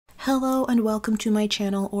Hello and welcome to my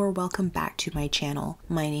channel, or welcome back to my channel.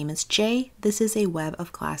 My name is Jay. This is a web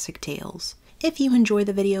of classic tales. If you enjoy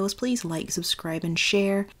the videos, please like, subscribe, and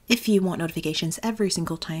share. If you want notifications every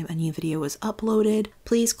single time a new video is uploaded,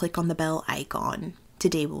 please click on the bell icon.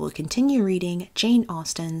 Today we will continue reading Jane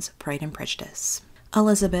Austen's Pride and Prejudice.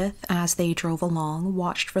 Elizabeth, as they drove along,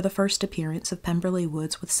 watched for the first appearance of Pemberley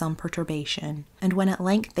Woods with some perturbation, and when at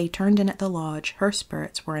length they turned in at the lodge, her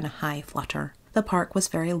spirits were in a high flutter. The park was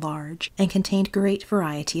very large, and contained great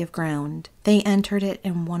variety of ground. They entered it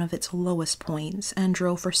in one of its lowest points, and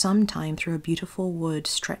drove for some time through a beautiful wood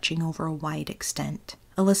stretching over a wide extent.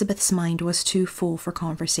 Elizabeth's mind was too full for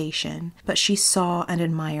conversation, but she saw and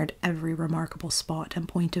admired every remarkable spot and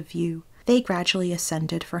point of view. They gradually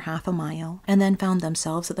ascended for half a mile, and then found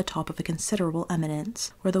themselves at the top of a considerable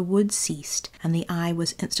eminence, where the wood ceased, and the eye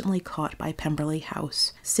was instantly caught by Pemberley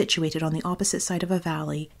House, situated on the opposite side of a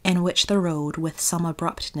valley, in which the road, with some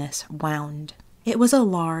abruptness, wound. It was a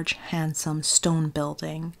large, handsome stone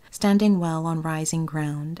building, standing well on rising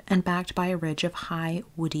ground, and backed by a ridge of high,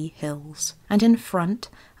 woody hills. And in front,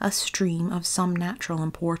 a stream of some natural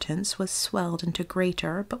importance was swelled into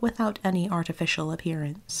greater, but without any artificial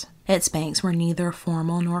appearance. Its banks were neither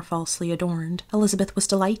formal nor falsely adorned. Elizabeth was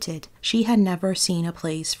delighted. She had never seen a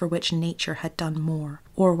place for which nature had done more,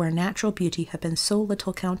 or where natural beauty had been so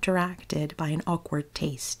little counteracted by an awkward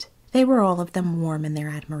taste. They were all of them warm in their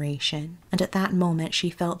admiration, and at that moment she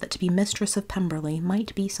felt that to be mistress of Pemberley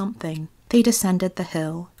might be something. They descended the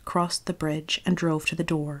hill, crossed the bridge, and drove to the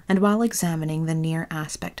door, and while examining the near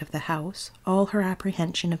aspect of the house, all her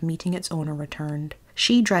apprehension of meeting its owner returned.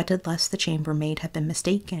 She dreaded lest the chambermaid had been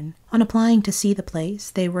mistaken. On applying to see the place,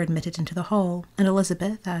 they were admitted into the hall, and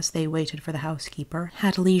Elizabeth, as they waited for the housekeeper,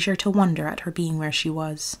 had leisure to wonder at her being where she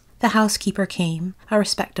was. The housekeeper came, a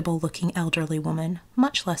respectable-looking elderly woman,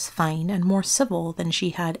 much less fine and more civil than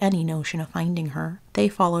she had any notion of finding her. They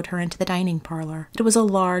followed her into the dining parlour. It was a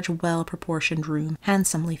large, well-proportioned room,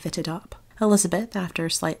 handsomely fitted up. Elizabeth, after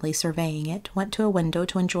slightly surveying it, went to a window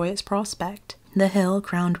to enjoy its prospect. The hill,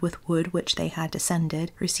 crowned with wood which they had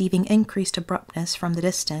descended, receiving increased abruptness from the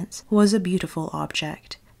distance, was a beautiful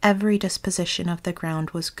object. Every disposition of the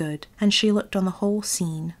ground was good, and she looked on the whole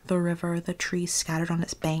scene, the river, the trees scattered on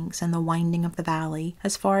its banks, and the winding of the valley,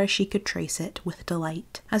 as far as she could trace it, with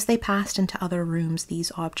delight. As they passed into other rooms,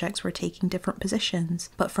 these objects were taking different positions,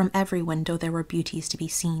 but from every window there were beauties to be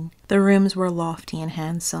seen. The rooms were lofty and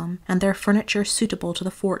handsome, and their furniture suitable to the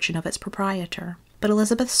fortune of its proprietor. But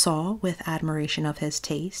Elizabeth saw, with admiration of his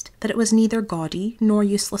taste, that it was neither gaudy nor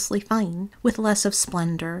uselessly fine, with less of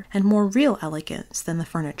splendour and more real elegance than the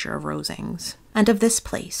furniture of Rosings. And of this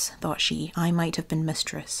place, thought she, I might have been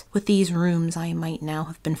mistress. With these rooms I might now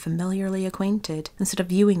have been familiarly acquainted. Instead of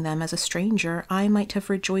viewing them as a stranger, I might have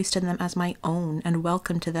rejoiced in them as my own, and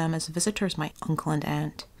welcomed to them as visitors my uncle and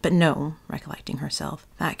aunt. But no, recollecting herself,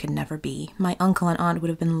 that could never be. My uncle and aunt would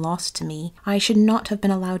have been lost to me. I should not have been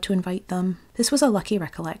allowed to invite them. This was a lucky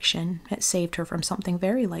recollection. It saved her from something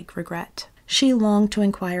very like regret. She longed to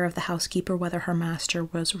inquire of the housekeeper whether her master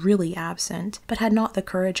was really absent, but had not the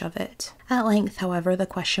courage of it. At length, however, the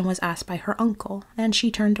question was asked by her uncle, and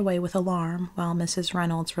she turned away with alarm, while Mrs.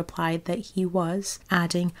 Reynolds replied that he was,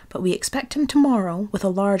 adding, "But we expect him tomorrow, with a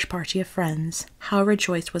large party of friends." How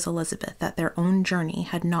rejoiced was Elizabeth that their own journey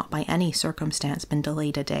had not by any circumstance been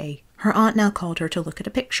delayed a day. Her aunt now called her to look at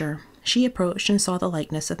a picture. She approached and saw the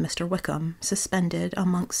likeness of Mr. Wickham, suspended,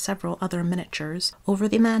 amongst several other miniatures, over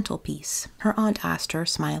the mantelpiece. Her aunt asked her,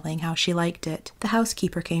 smiling, how she liked it. The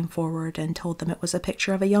housekeeper came forward and told them it was a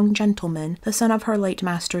picture of a young gentleman, the son of her late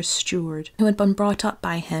master's steward, who had been brought up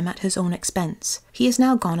by him at his own expense. He is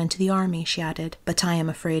now gone into the army, she added, but I am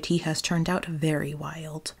afraid he has turned out very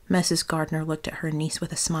wild. Mrs. Gardiner looked at her niece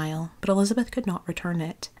with a smile, but Elizabeth could not return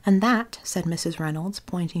it. "And that," said Mrs. Reynolds,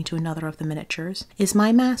 pointing to another of the miniatures, "is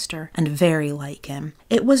my master, and very like him.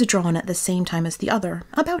 It was drawn at the same time as the other,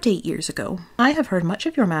 about 8 years ago." "I have heard much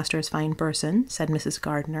of your master's fine person," said Mrs.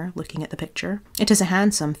 Gardiner, looking at the picture. "It is a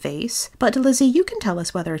handsome face, but Lizzie, you can tell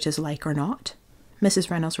us whether it is like or not." Mrs.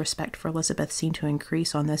 Reynolds' respect for Elizabeth seemed to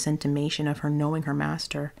increase on this intimation of her knowing her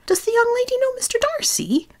master. "Does the young lady know Mr.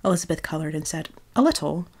 Darcy?" Elizabeth coloured and said, "A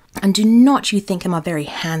little." "And do not you think him a very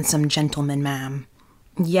handsome gentleman, ma'am?"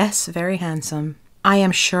 "Yes, very handsome." "I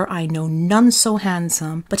am sure I know none so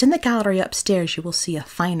handsome, but in the gallery upstairs you will see a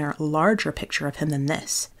finer, larger picture of him than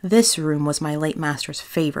this. This room was my late master's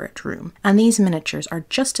favourite room, and these miniatures are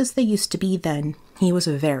just as they used to be then. He was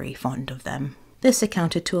very fond of them." This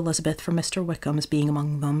accounted to Elizabeth for Mr. Wickham's being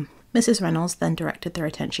among them. Mrs. Reynolds then directed their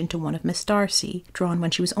attention to one of Miss Darcy, drawn when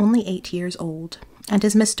she was only 8 years old. "And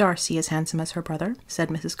is Miss Darcy as handsome as her brother?" said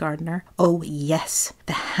Mrs. Gardiner. "Oh, yes,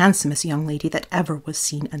 the handsomest young lady that ever was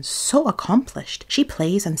seen, and so accomplished. She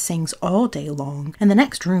plays and sings all day long. In the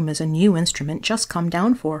next room is a new instrument just come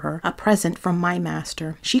down for her, a present from my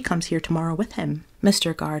master. She comes here tomorrow with him."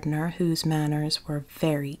 Mr. Gardiner, whose manners were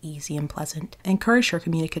very easy and pleasant, encouraged her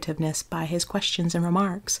communicativeness by his questions and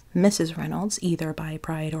remarks. Mrs. Reynolds, either by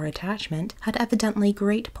pride or attachment, had evidently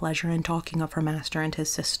great pleasure in talking of her master and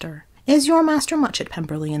his sister. "Is your master much at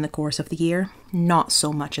Pemberley in the course of the year?" "Not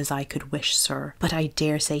so much as I could wish, sir, but I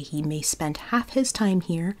dare say he may spend half his time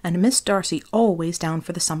here, and Miss Darcy always down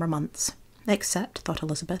for the summer months." "Except," thought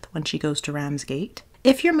Elizabeth, "when she goes to Ramsgate."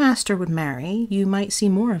 "If your master would marry, you might see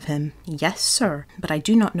more of him." "Yes, sir, but I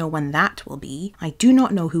do not know when that will be. I do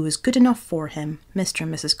not know who is good enough for him." Mr.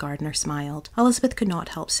 and Mrs. Gardiner smiled. Elizabeth could not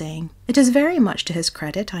help saying, "It is very much to his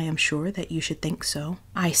credit, I am sure, that you should think so."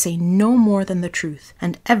 "I say no more than the truth,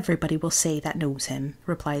 and everybody will say that knows him,"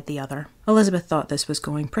 replied the other. Elizabeth thought this was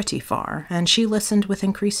going pretty far, and she listened with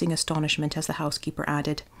increasing astonishment as the housekeeper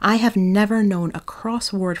added, "I have never known a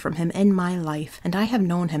cross word from him in my life, and I have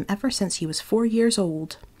known him ever since he was 4 years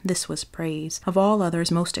old." This was praise, of all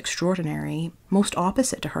others most extraordinary, most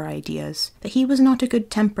opposite to her ideas. That he was not a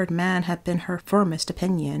good-tempered man had been her firmest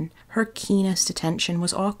opinion. Her keenest attention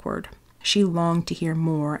was awkward. She longed to hear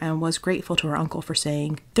more, and was grateful to her uncle for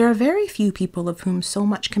saying, "There are very few people of whom so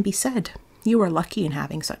much can be said. You are lucky in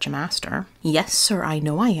having such a master." "Yes, sir, I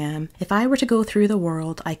know I am. If I were to go through the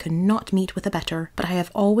world, I could not meet with a better. But I have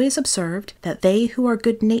always observed that they who are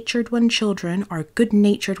good-natured when children are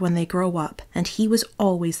good-natured when they grow up, and he was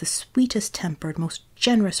always the sweetest-tempered, most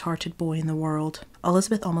generous-hearted boy in the world."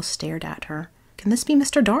 Elizabeth almost stared at her. "Can this be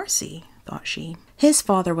Mr. Darcy?" thought she. "His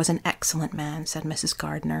father was an excellent man," said Mrs.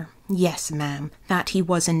 Gardiner. "Yes, ma'am, that he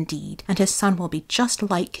was indeed, and his son will be just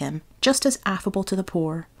like him, just as affable to the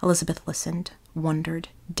poor." Elizabeth listened, wondered,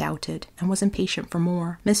 doubted, and was impatient for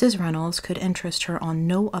more. Mrs. Reynolds could interest her on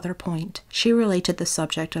no other point. She related the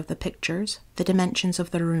subject of the pictures, the dimensions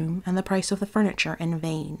of the room, and the price of the furniture in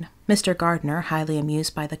vain. Mr. Gardiner, highly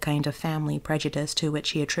amused by the kind of family prejudice to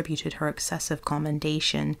which he attributed her excessive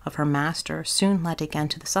commendation of her master, soon led again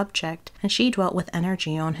to the subject, and she dwelt with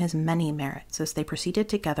energy on his many merits as they proceeded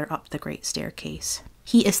together up the great staircase.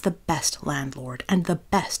 "He is the best landlord and the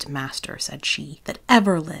best master," said she, "that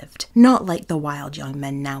ever lived. Not like the wild young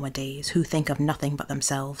men nowadays, who think of nothing but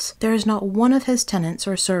themselves. There is not one of his tenants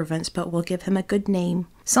or servants but will give him a good name.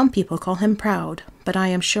 Some people call him proud, but I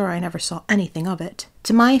am sure I never saw anything of it.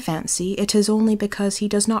 To my fancy, it is only because he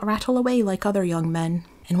does not rattle away like other young men."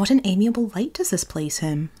 "In what an amiable light does this place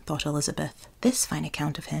him?" thought Elizabeth. "This fine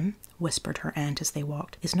account of him," whispered her aunt as they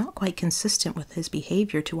walked, "is not quite consistent with his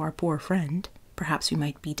behaviour to our poor friend. Perhaps we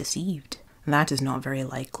might be deceived." "That is not very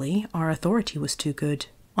likely. Our authority was too good."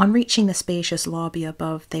 On reaching the spacious lobby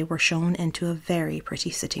above, they were shown into a very pretty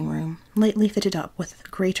sitting-room, lately fitted up with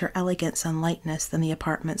greater elegance and lightness than the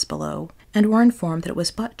apartments below, and were informed that it was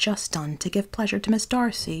but just done to give pleasure to Miss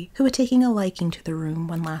Darcy, who had taken a liking to the room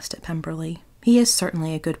when last at Pemberley. "He is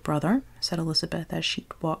certainly a good brother," said Elizabeth as she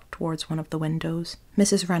walked towards one of the windows.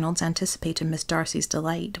 Mrs. Reynolds anticipated Miss Darcy's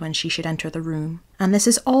delight when she should enter the room. "And this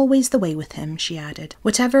is always the way with him," she added.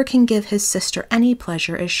 "Whatever can give his sister any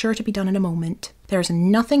pleasure is sure to be done in a moment. There is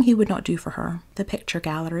nothing he would not do for her." The picture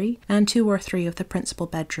gallery and 2 or 3 of the principal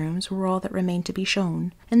bedrooms were all that remained to be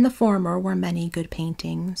shown. In the former were many good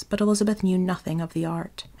paintings, but Elizabeth knew nothing of the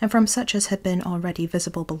art, and from such as had been already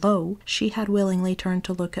visible below, she had willingly turned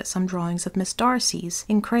to look at some drawings of Miss Darcy's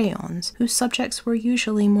in crayons, whose subjects were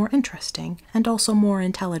usually more interesting and also more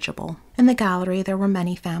intelligible. In the gallery there were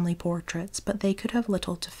many family portraits, but they could have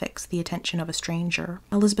little to fix the attention of a stranger.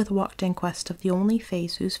 Elizabeth walked in quest of the only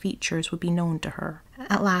face whose features would be known to her.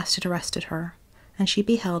 At last it arrested her, and she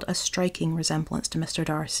beheld a striking resemblance to Mr.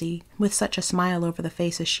 Darcy, with such a smile over the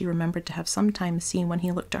face as she remembered to have sometimes seen when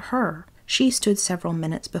he looked at her. She stood several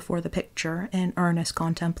minutes before the picture in earnest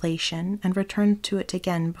contemplation, and returned to it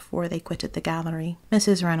again before they quitted the gallery.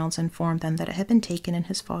 Mrs. Reynolds informed them that it had been taken in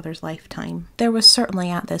his father's lifetime. There was certainly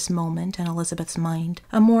at this moment in Elizabeth's mind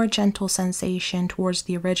a more gentle sensation towards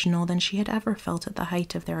the original than she had ever felt at the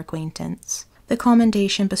height of their acquaintance. The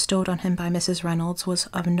commendation bestowed on him by Mrs. Reynolds was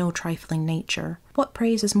of no trifling nature. What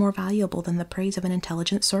praise is more valuable than the praise of an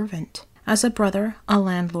intelligent servant? As a brother, a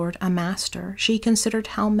landlord, a master, she considered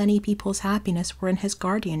how many people's happiness were in his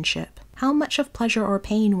guardianship, How much of pleasure or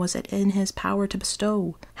pain was it in his power to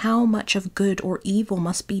bestow? How much of good or evil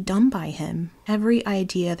must be done by him? Every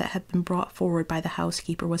idea that had been brought forward by the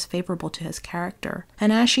housekeeper was favourable to his character,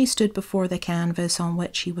 and as she stood before the canvas on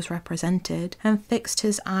which he was represented, and fixed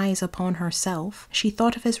his eyes upon herself, she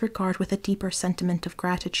thought of his regard with a deeper sentiment of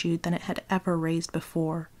gratitude than it had ever raised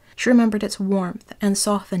before. She remembered its warmth, and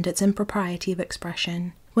softened its impropriety of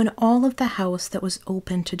expression. When all of the house that was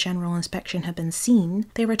open to general inspection had been seen,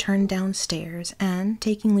 they returned downstairs, and,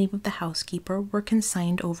 taking leave of the housekeeper, were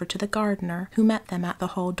consigned over to the gardener, who met them at the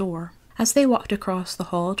hall door. As they walked across the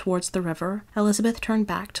hall towards the river, Elizabeth turned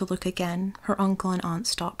back to look again. Her uncle and aunt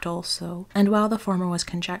stopped also, and while the former was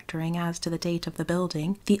conjecturing as to the date of the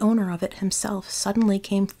building, the owner of it himself suddenly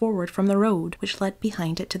came forward from the road which led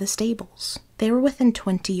behind it to the stables. They were within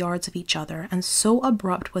 20 yards of each other, and so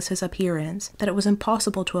abrupt was his appearance that it was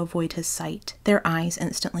impossible to avoid his sight. Their eyes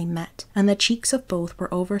instantly met, and the cheeks of both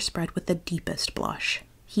were overspread with the deepest blush.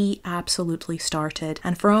 He absolutely started,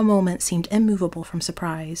 and for a moment seemed immovable from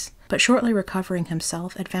surprise, but shortly recovering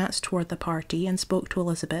himself, advanced toward the party and spoke to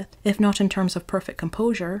Elizabeth, if not in terms of perfect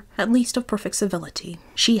composure, at least of perfect civility.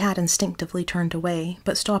 She had instinctively turned away,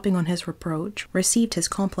 but stopping on his reproach, received his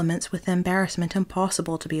compliments with embarrassment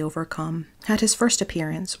impossible to be overcome. Had his first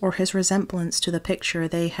appearance, or his resemblance to the picture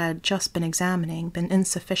they had just been examining, been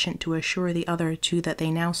insufficient to assure the other two that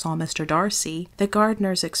they now saw Mr. Darcy, the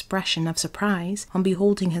gardener's expression of surprise on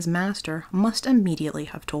beholding his master must immediately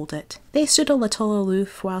have told it. They stood a little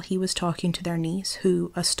aloof while he was talking to their niece,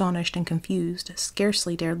 who, astonished and confused,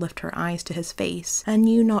 scarcely dared lift her eyes to his face, and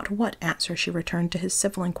knew not what answer she returned to his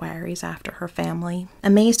civil inquiries after her family.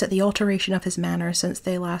 Amazed at the alteration of his manner since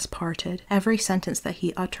they last parted, every sentence that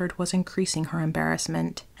he uttered was increasing her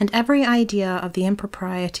embarrassment, and every idea of the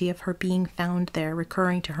impropriety of her being found there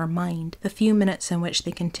recurring to her mind. The few minutes in which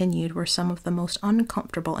they continued were some of the most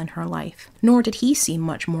uncomfortable in her life. Nor did he seem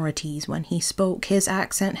much more at ease when he spoke. His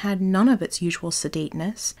accent had none of its usual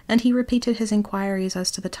sedateness, and he repeated his inquiries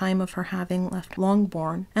as to the time of her having left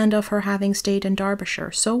Longbourn, and of her having stayed in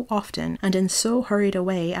Derbyshire so often and in so hurried a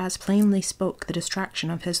way as plainly spoke the distraction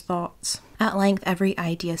of his thoughts. At length every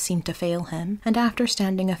idea seemed to fail him, and after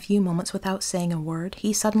standing a few moments without saying a word,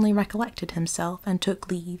 he suddenly recollected himself and took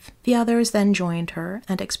leave. The others then joined her,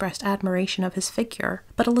 and expressed admiration of his figure,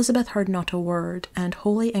 but Elizabeth heard not a word, and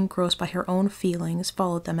wholly engrossed by her own feelings,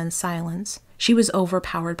 followed them in silence. She was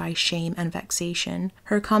overpowered by shame and vexation.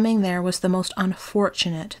 Her coming there was the most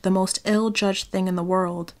unfortunate, the most ill-judged thing in the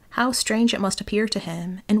world. How strange it must appear to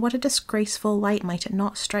him! In what a disgraceful light might it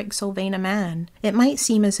not strike so vain a man! It might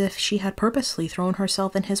seem as if she had purposely thrown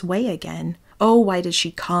herself in his way again. Oh, why did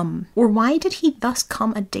she come? Or why did he thus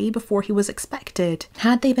come a day before he was expected?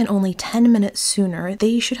 Had they been only 10 minutes sooner,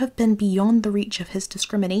 they should have been beyond the reach of his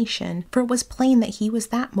discrimination, for it was plain that he was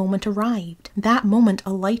that moment arrived, that moment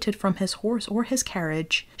alighted from his horse or his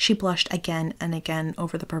carriage. She blushed again and again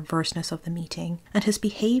over the perverseness of the meeting, and his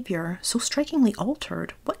behaviour, so strikingly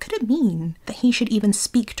altered. What could it mean? That he should even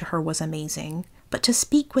speak to her was amazing. But to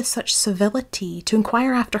speak with such civility, to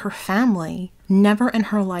inquire after her family. Never in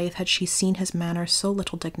her life had she seen his manner so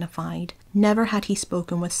little dignified. Never had he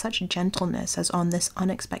spoken with such gentleness as on this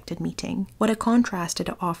unexpected meeting. What a contrast did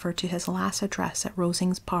it offer to his last address at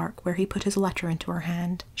Rosings Park, where he put his letter into her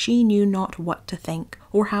hand. She knew not what to think,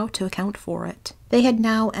 or how to account for it. They had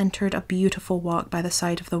now entered a beautiful walk by the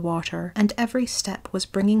side of the water, and every step was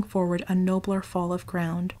bringing forward a nobler fall of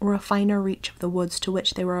ground, or a finer reach of the woods to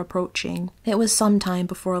which they were approaching. It was some time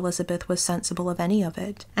before Elizabeth was sensible of any of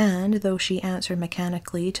it, and, though she answered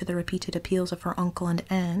mechanically to the repeated appeals of her uncle and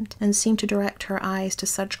aunt, and seemed to direct her eyes to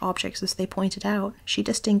such objects as they pointed out, she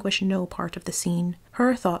distinguished no part of the scene.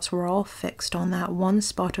 Her thoughts were all fixed on that one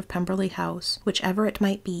spot of Pemberley House, whichever it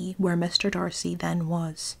might be, where Mr. Darcy then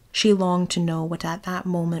was. She longed to know what at that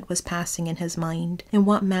moment was passing in his mind, in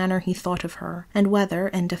what manner he thought of her, and whether,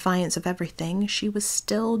 in defiance of everything, she was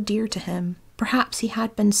still dear to him. Perhaps he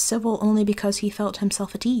had been civil only because he felt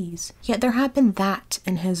himself at ease. Yet there had been that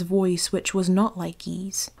in his voice which was not like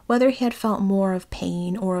ease. Whether he had felt more of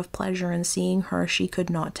pain or of pleasure in seeing her she could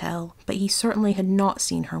not tell, but he certainly had not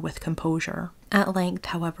seen her with composure. At length,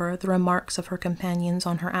 however, the remarks of her companions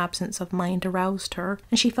on her absence of mind aroused her,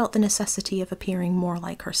 and she felt the necessity of appearing more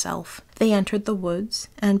like herself. They entered the woods,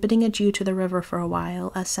 and bidding adieu to the river for a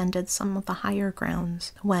while, ascended some of the higher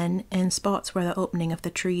grounds, when, in spots where the opening of the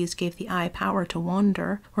trees gave the eye power to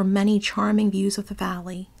wander, were many charming views of the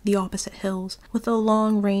valley, the opposite hills, with a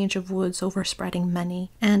long range of woods overspreading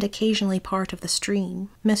many, and occasionally part of the stream.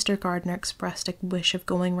 Mr. Gardner expressed a wish of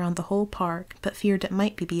going round the whole park, but feared it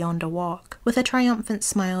might be beyond a walk. With a triumphant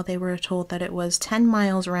smile they were told that it was 10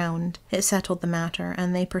 miles round. It settled the matter,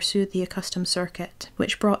 and they pursued the accustomed circuit,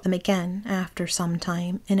 which brought them again, after some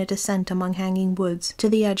time, in a descent among hanging woods, to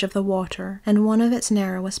the edge of the water, and one of its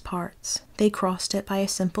narrowest parts. They crossed it by a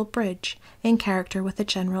simple bridge, in character with the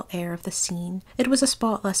general air of the scene. It was a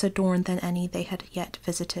spot less adorned than any they had yet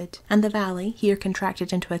visited, and the valley, here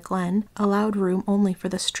contracted into a glen, allowed room only for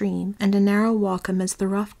the stream, and a narrow walk amidst the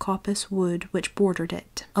rough coppice wood which bordered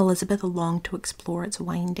it. Elizabeth longed to explore its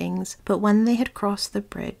windings, but when they had crossed the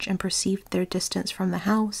bridge and perceived their distance from the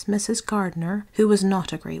house, Mrs. Gardner, who was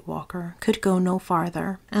not a great walker, could go no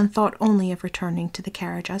farther, and thought only of returning to the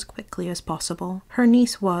carriage as quickly as possible. Her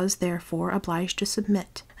niece was, therefore, obliged to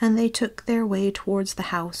submit, and they took their way towards the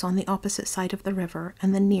house on the opposite side of the river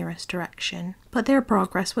and the nearest direction. But their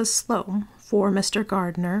progress was slow, for Mr.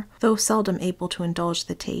 Gardner, though seldom able to indulge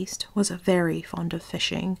the taste, was very fond of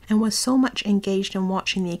fishing, and was so much engaged in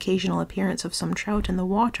watching the occasional appearance of some trout in the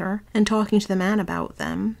water, and talking to the man about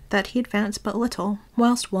them, that he advanced but little.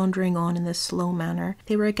 Whilst wandering on in this slow manner,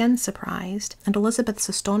 they were again surprised, and Elizabeth's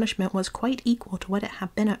astonishment was quite equal to what it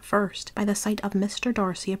had been at first, by the sight of Mr.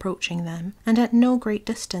 Darcy approaching them, and at no great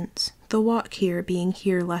distance. The walk here being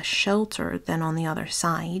less sheltered than on the other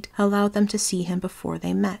side, allowed them to see him before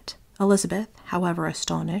they met. Elizabeth, however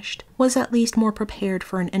astonished, was at least more prepared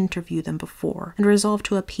for an interview than before, and resolved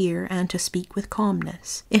to appear and to speak with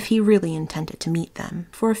calmness, if he really intended to meet them.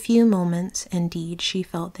 For a few moments, indeed, she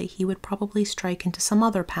felt that he would probably strike into some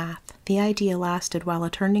other path. The idea lasted while a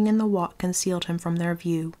turning in the walk concealed him from their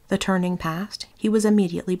view. The turning past, he was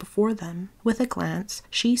immediately before them. With a glance,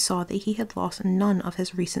 she saw that he had lost none of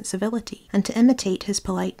his recent civility, and to imitate his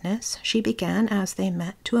politeness, she began, as they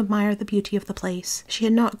met, to admire the beauty of the place. She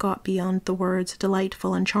had not got beyond the words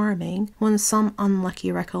delightful and charming, when some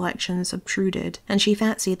unlucky recollections obtruded, and she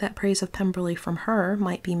fancied that praise of Pemberley from her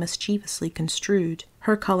might be mischievously construed.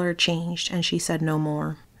 Her colour changed, and she said no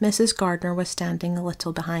more. Mrs. Gardner was standing a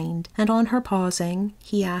little behind, and on her pausing,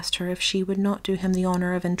 he asked her if she would not do him the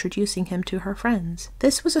honour of introducing him to her friends.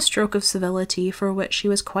 This was a stroke of civility for which she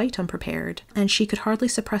was quite unprepared, and she could hardly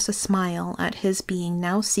suppress a smile at his being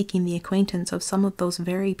now seeking the acquaintance of some of those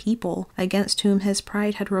very people against whom his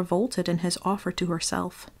pride had revolted in his offer to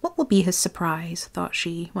herself. What will be his surprise, thought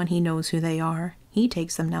she, when he knows who they are? He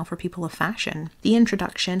takes them now for people of fashion. The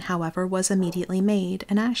introduction, however, was immediately made,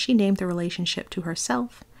 and as she named the relationship to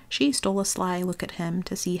herself, she stole a sly look at him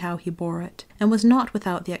to see how he bore it, and was not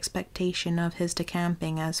without the expectation of his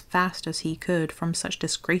decamping as fast as he could from such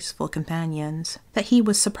disgraceful companions. That he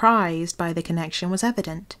was surprised by the connection was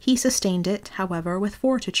evident. He sustained it, however, with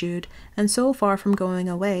fortitude, and so far from going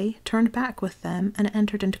away, turned back with them and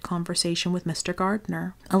entered into conversation with Mr.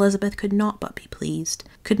 Gardner. Elizabeth could not but be pleased,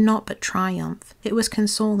 could not but triumph. It was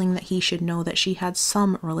consoling that he should know that she had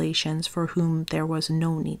some relations for whom there was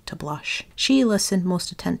no need to blush. She listened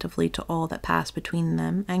most attentively to all that passed between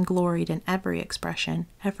them, and gloried in every expression,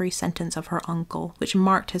 every sentence of her uncle, which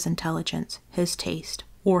marked his intelligence, his taste,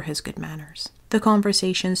 or his good manners. The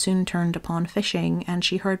conversation soon turned upon fishing, and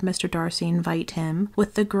she heard Mr. Darcy invite him,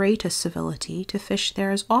 with the greatest civility, to fish there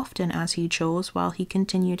as often as he chose while he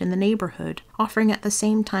continued in the neighbourhood, offering at the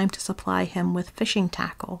same time to supply him with fishing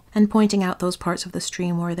tackle, and pointing out those parts of the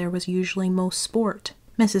stream where there was usually most sport.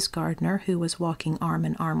 Mrs. Gardner, who was walking arm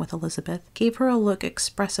in arm with Elizabeth, gave her a look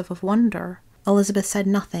expressive of wonder. Elizabeth said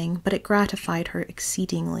nothing, but it gratified her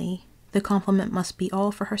exceedingly. The compliment must be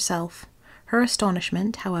all for herself. Her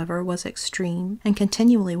astonishment, however, was extreme, and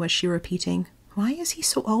continually was she repeating, "Why is he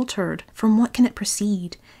so altered? From what can it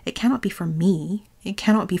proceed? It cannot be from me. It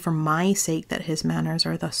cannot be for my sake that his manners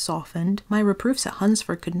are thus softened. My reproofs at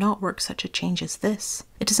Hunsford could not work such a change as this.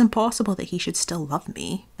 It is impossible that he should still love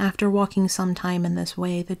me." After walking some time in this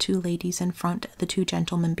way, the two ladies in front, the two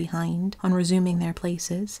gentlemen behind, on resuming their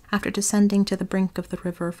places, after descending to the brink of the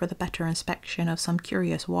river for the better inspection of some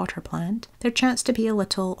curious water plant, there chanced to be a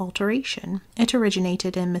little alteration. It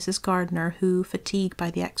originated in Mrs. Gardner, who, fatigued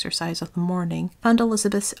by the exercise of the morning, found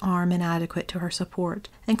Elizabeth's arm inadequate to her support,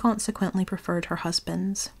 and consequently preferred her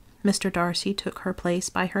husband's. Mr. Darcy took her place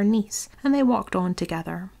by her niece, and they walked on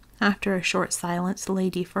together. After a short silence, the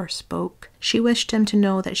lady first spoke. She wished him to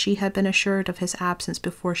know that she had been assured of his absence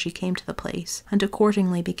before she came to the place, and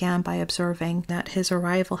accordingly began by observing that his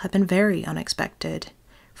arrival had been very unexpected.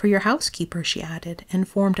 For your housekeeper, she added,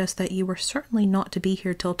 informed us that you were certainly not to be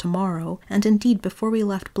here till tomorrow, and indeed before we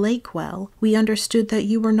left Blakewell, we understood that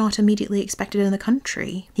you were not immediately expected in the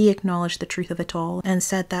country. He acknowledged the truth of it all, and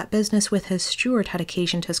said that business with his steward had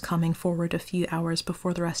occasioned his coming forward a few hours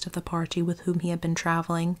before the rest of the party with whom he had been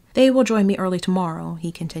travelling. They will join me early tomorrow,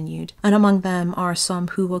 he continued, and among them are some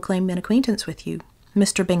who will claim an acquaintance with you.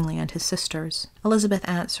 Mr. Bingley and his sisters. Elizabeth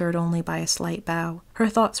answered only by a slight bow. Her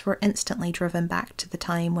thoughts were instantly driven back to the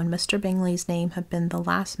time when Mr. Bingley's name had been the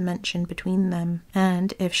last mentioned between them,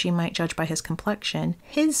 and, if she might judge by his complexion,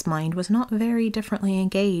 his mind was not very differently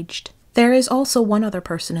engaged. There is also one other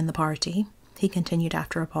person in the party, he continued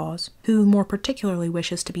after a pause, who more particularly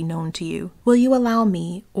wishes to be known to you. Will you allow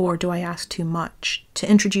me, or do I ask too much, to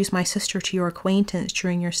introduce my sister to your acquaintance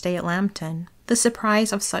during your stay at Lambton? The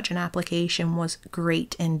surprise of such an application was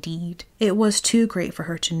great indeed. It was too great for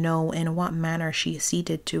her to know in what manner she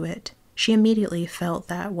acceded to it. She immediately felt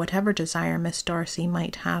that whatever desire Miss Darcy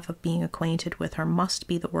might have of being acquainted with her must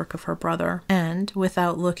be the work of her brother, and,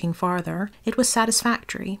 without looking farther, it was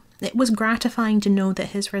satisfactory. It was gratifying to know that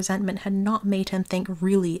his resentment had not made him think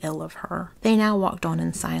really ill of her. They now walked on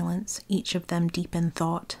in silence, each of them deep in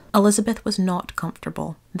thought. Elizabeth was not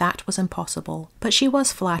comfortable. That was impossible. But she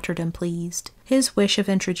was flattered and pleased. His wish of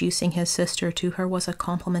introducing his sister to her was a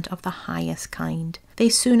compliment of the highest kind. They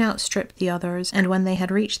soon outstripped the others, and when they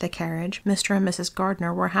had reached the carriage, Mr. and Mrs.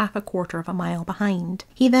 Gardiner were half a quarter of a mile behind.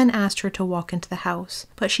 He then asked her to walk into the house,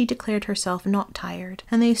 but she declared herself not tired,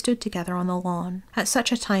 and they stood together on the lawn. At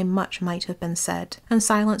such a time much might have been said, and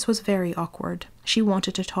silence was very awkward. She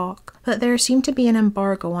wanted to talk, but there seemed to be an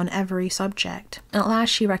embargo on every subject. At last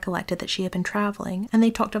she recollected that she had been travelling, and they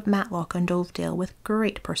talked of Matlock and Dovedale with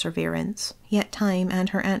great perseverance. Yet time and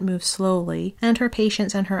her aunt moved slowly, and her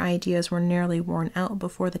patience and her ideas were nearly worn out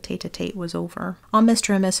before the tete-a-tete was over. On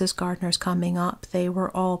Mr. and Mrs. Gardiner's coming up, they were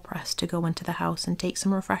all pressed to go into the house and take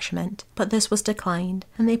some refreshment, but this was declined,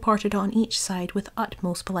 and they parted on each side with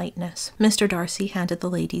utmost politeness. Mr. Darcy handed the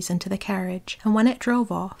ladies into the carriage, and when it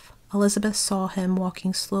drove off, Elizabeth saw him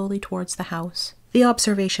walking slowly towards the house. The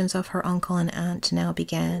observations of her uncle and aunt now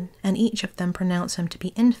began, and each of them pronounced him to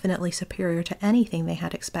be infinitely superior to anything they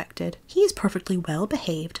had expected. "He is perfectly well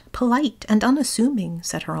behaved, polite, and unassuming,"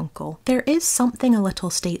 said her uncle. "There is something a little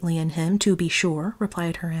stately in him, to be sure,"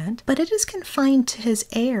 replied her aunt, "but it is confined to his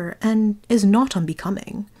air, and is not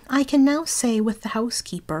unbecoming. I can now say with the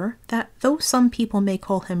housekeeper that though some people may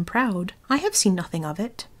call him proud, I have seen nothing of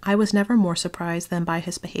it. I was never more surprised than by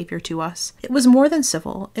his behaviour to us. It was more than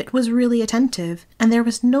civil, it was really attentive, and there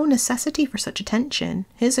was no necessity for such attention.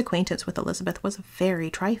 His acquaintance with Elizabeth was very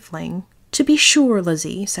trifling." "To be sure,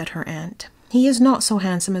 Lizzie," said her aunt, "he is not so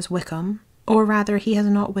handsome as Wickham, or rather he has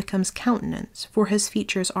not Wickham's countenance, for his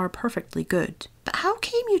features are perfectly good. But how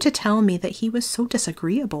came you to tell me that he was so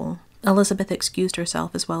disagreeable?" Elizabeth excused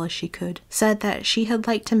herself as well as she could, said that she had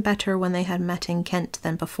liked him better when they had met in Kent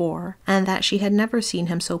than before, and that she had never seen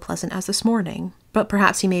him so pleasant as this morning. "But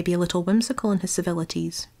perhaps he may be a little whimsical in his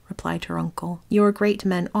civilities," replied her uncle. "Your great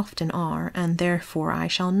men often are, and therefore I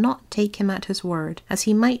shall not take him at his word, as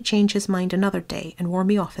he might change his mind another day and warn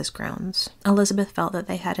me off his grounds." Elizabeth felt that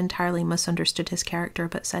they had entirely misunderstood his character,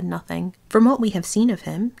 but said nothing. "From what we have seen of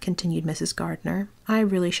him," continued Mrs. Gardiner, "I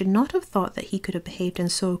really should not have thought that he could have behaved in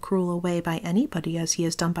so cruel a way by anybody as he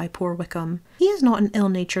has done by poor Wickham. He has not an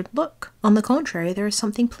ill-natured look. On the contrary, there is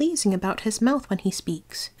something pleasing about his mouth when he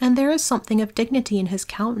speaks, and there is something of dignity in his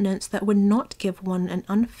countenance that would not give one an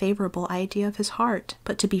unfavourable idea of his heart.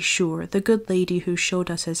 But to be sure, the good lady who showed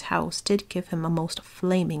us his house did give him a most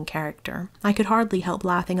flaming character. I could hardly help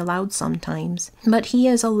laughing aloud sometimes. But he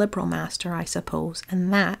is a liberal master, I suppose,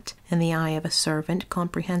 and that, in the eye of a servant,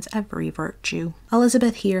 comprehends every virtue."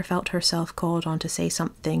 Elizabeth here felt herself called on to say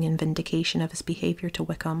something in vindication of his behaviour to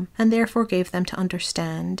Wickham, and therefore gave them to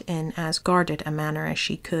understand, in as guarded a manner as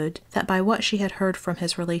she could, that by what she had heard from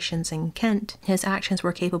his relations in Kent, his actions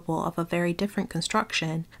were capable of a very different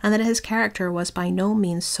construction, and that his character was by no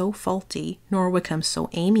means so faulty, nor Wickham so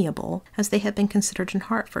amiable, as they had been considered in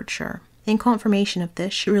Hertfordshire. In confirmation of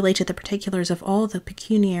this, she related the particulars of all the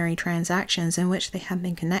pecuniary transactions in which they had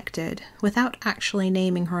been connected, without actually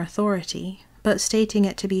naming her authority, but stating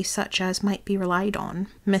it to be such as might be relied on.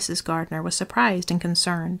 Mrs. Gardiner was surprised and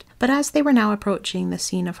concerned, but as they were now approaching the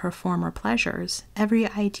scene of her former pleasures, every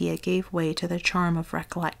idea gave way to the charm of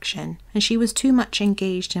recollection, and she was too much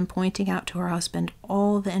engaged in pointing out to her husband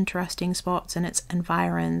all the interesting spots in its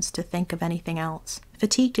environs to think of anything else.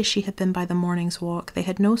 Fatigued as she had been by the morning's walk, they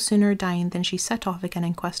had no sooner dined than she set off again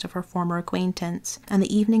in quest of her former acquaintance, and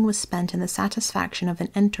the evening was spent in the satisfaction of an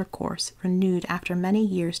intercourse renewed after many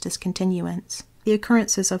years' discontinuance. The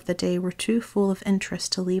occurrences of the day were too full of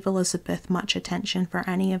interest to leave Elizabeth much attention for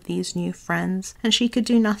any of these new friends, and she could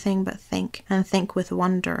do nothing but think, and think with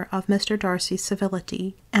wonder, of Mr. Darcy's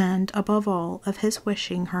civility, and, above all, of his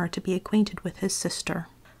wishing her to be acquainted with his sister.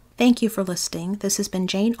 Thank you for listening. This has been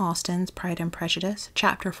Jane Austen's Pride and Prejudice,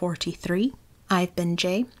 Chapter 43. I've been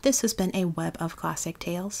Jay. This has been a Web of Classic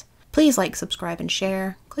Tales. Please like, subscribe, and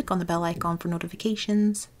share. Click on the bell icon for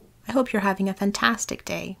notifications. I hope you're having a fantastic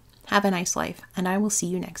day. Have a nice life, and I will see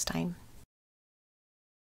you next time.